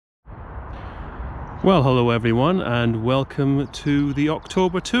Well, hello everyone, and welcome to the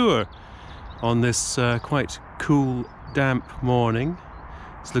October tour on this quite cool, damp morning.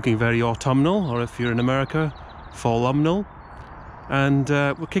 It's looking very autumnal, or if you're in America, fallumnal. And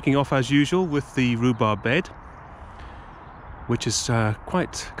we're kicking off as usual with the rhubarb bed, which is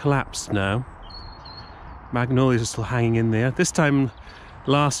quite collapsed now. Magnolias are still hanging in there. This time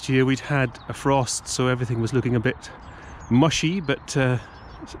last year we'd had a frost, so everything was looking a bit mushy, but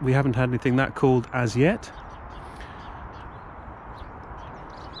we haven't had anything that cold as yet.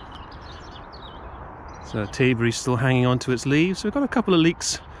 So Taberry's still hanging onto its leaves. We've got a couple of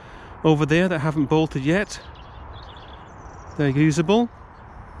leeks over there that haven't bolted yet. They're usable.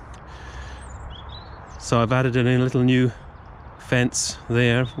 So I've added in a little new fence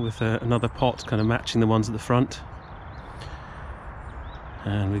there with another pot kind of matching the ones at the front.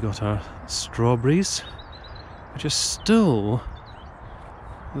 And we got our strawberries, which are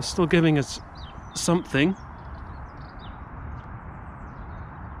they're still giving us something.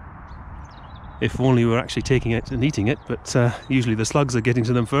 If only we were actually taking it and eating it, but usually the slugs are getting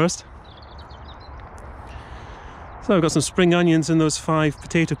to them first. So we've got some spring onions in those 5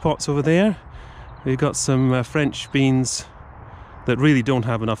 potato pots over there. We've got some French beans that really don't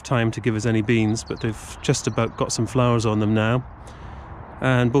have enough time to give us any beans, but they've just about got some flowers on them now.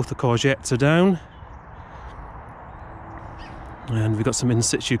 And both the courgettes are down. And we've got some in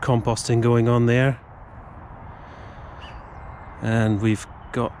situ composting going on there. And we've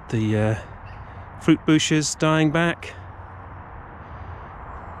got the fruit bushes dying back.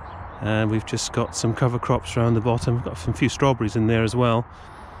 And we've just got some cover crops around the bottom. We've got some few strawberries in there as well.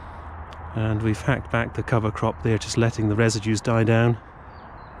 And we've hacked back the cover crop there, just letting the residues die down.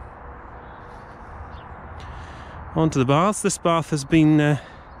 Onto the baths. This bath has been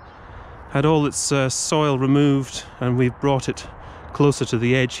had all its soil removed, and we've brought it closer to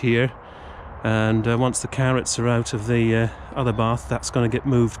the edge here. And once the carrots are out of the other bath, that's going to get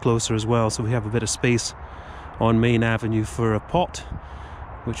moved closer as well, so we have a bit of space on Main Avenue for a pot,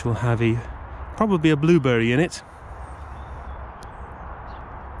 which will have probably a blueberry in it.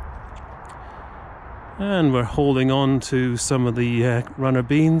 And we're holding on to some of the runner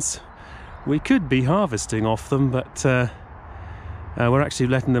beans. We could be harvesting off them, but we're actually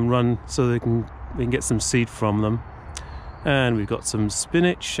letting them run so we can get some seed from them. And we've got some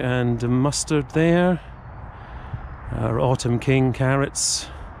spinach and mustard there. Our Autumn King carrots.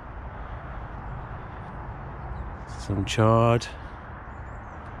 Some chard.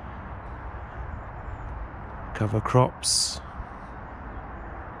 Cover crops.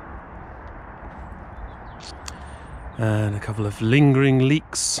 And a couple of lingering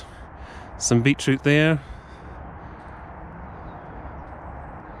leeks. Some beetroot there.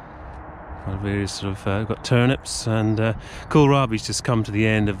 Various sort of got turnips, and kohlrabi's just come to the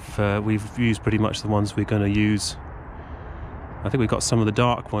end of. We've used pretty much the ones we're going to use. I think we've got some of the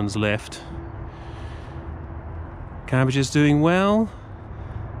dark ones left. Cabbage is doing well.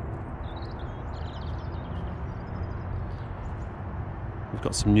 We've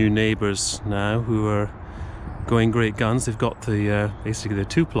got some new neighbours now who are going great guns. They've got the basically the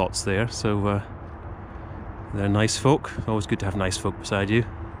 2 plots there, so they're nice folk. Always good to have nice folk beside you.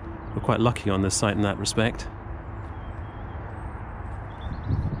 We're quite lucky on this site in that respect.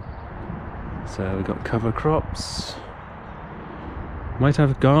 So we've got cover crops. Might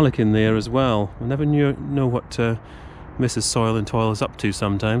have garlic in there as well. I never know what Mrs. Soil and Toil is up to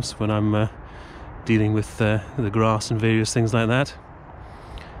sometimes when I'm dealing with the grass and various things like that.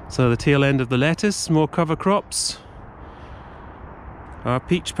 So the tail end of the lettuce, more cover crops. Our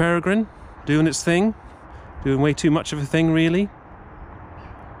peach peregrine doing its thing. Doing way too much of a thing, really.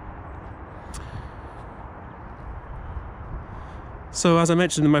 So as I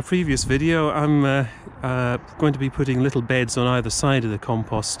mentioned in my previous video, I'm going to be putting little beds on either side of the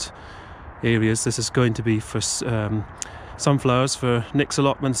compost areas. This is going to be for sunflowers for Nick's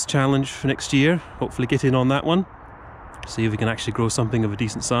Allotments challenge for next year. Hopefully get in on that one. See if we can actually grow something of a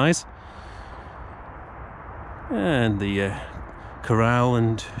decent size. And the corral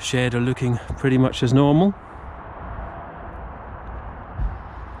and shed are looking pretty much as normal.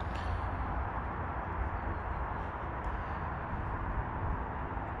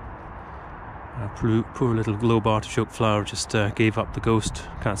 Poor little globe artichoke flower just gave up the ghost.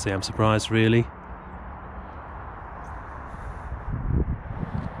 Can't say I'm surprised, really.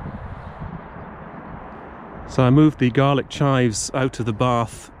 So I moved the garlic chives out of the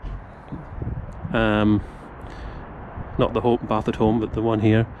bath. Not the bath at home, but the one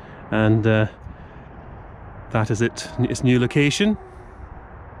here. And that is its new location.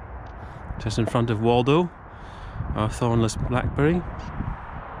 Just in front of Waldo, our thornless blackberry.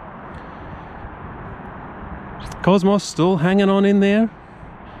 Cosmos still hanging on in there.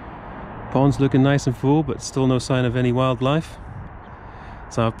 Pond's looking nice and full, but still no sign of any wildlife.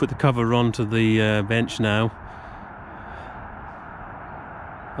 So I've put the cover onto the bench now.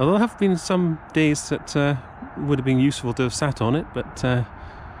 Although there have been some days that would have been useful to have sat on it, but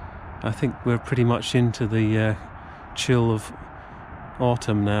I think we're pretty much into the chill of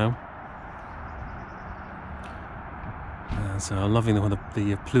autumn now. So I'm loving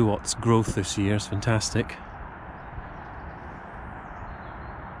the pluot's growth this year. It's fantastic.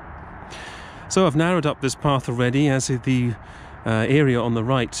 So I've narrowed up this path already, as the area on the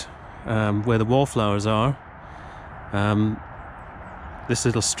right where the wallflowers are. This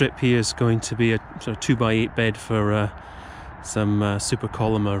little strip here is going to be a sort of 2x8 bed for some super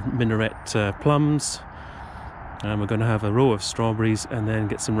columnar minaret plums. And we're going to have a row of strawberries and then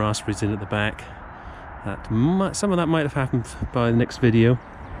get some raspberries in at the back. Some of that might have happened by the next video.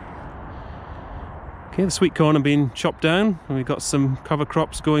 Okay, the sweet corn have been chopped down and we've got some cover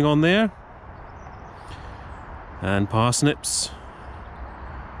crops going on there. And parsnips.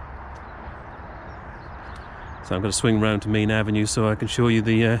 So I'm going to swing round to Main Avenue so I can show you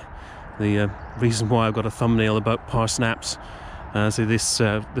the reason why I've got a thumbnail about parsnips. So this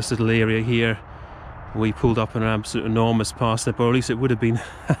little area here, we pulled up an absolute enormous parsnip, or at least it would have been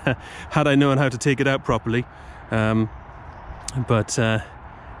had I known how to take it out properly. But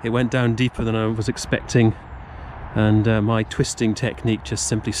it went down deeper than I was expecting, and my twisting technique just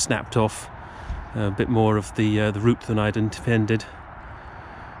simply snapped off a bit more of the root than I'd intended.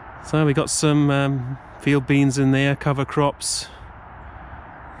 So we got some field beans in there, cover crops.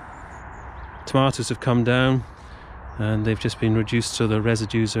 Tomatoes have come down and they've just been reduced so the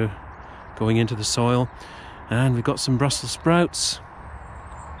residues are going into the soil. And we've got some Brussels sprouts.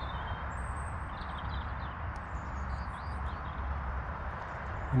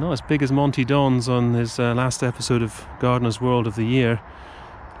 Not as big as Monty Don's on his last episode of Gardener's World of the Year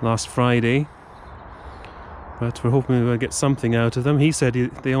last Friday. But we're hoping we'll get something out of them. He said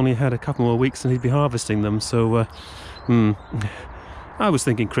they only had a couple more weeks and he'd be harvesting them. So I was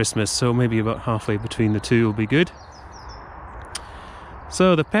thinking Christmas, so maybe about halfway between the two will be good.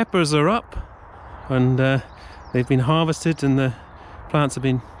 So the peppers are up and they've been harvested and the plants have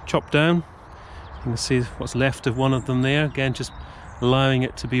been chopped down. You can see what's left of one of them there. Again, just allowing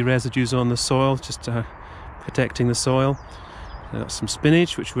it to be residues on the soil, just protecting the soil. We've got some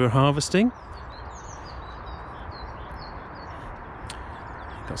spinach, which we're harvesting.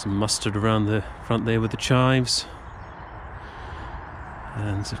 Got some mustard around the front there with the chives.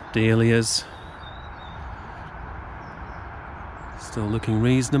 And some dahlias. Still looking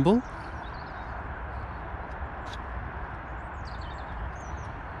reasonable.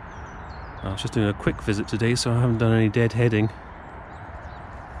 I was just doing a quick visit today, so I haven't done any deadheading.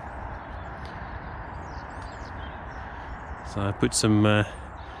 So I put some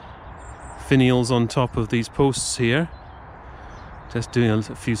finials on top of these posts here. Just doing a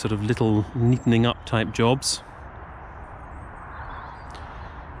few sort of little neatening up type jobs.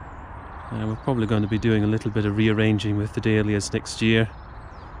 And we're probably going to be doing a little bit of rearranging with the dahlias next year.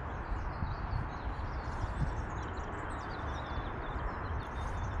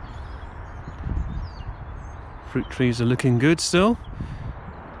 Fruit trees are looking good still.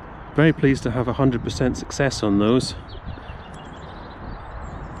 Very pleased to have 100% success on those.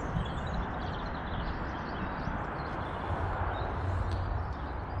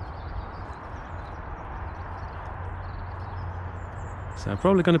 So I'm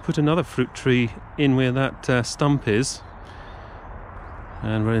probably going to put another fruit tree in where that stump is.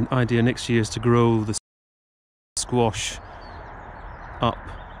 And our idea next year is to grow the squash up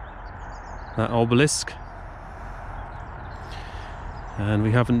that obelisk. And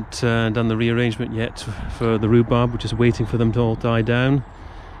we haven't done the rearrangement yet for the rhubarb. We're just waiting for them to all die down.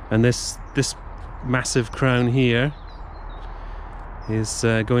 And this massive crown here is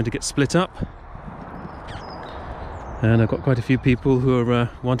going to get split up. And I've got quite a few people who are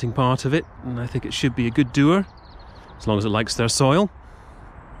wanting part of it, and I think it should be a good doer, as long as it likes their soil.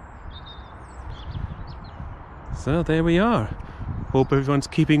 So there we are. Hope everyone's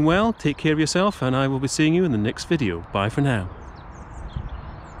keeping well, take care of yourself, and I will be seeing you in the next video. Bye for now.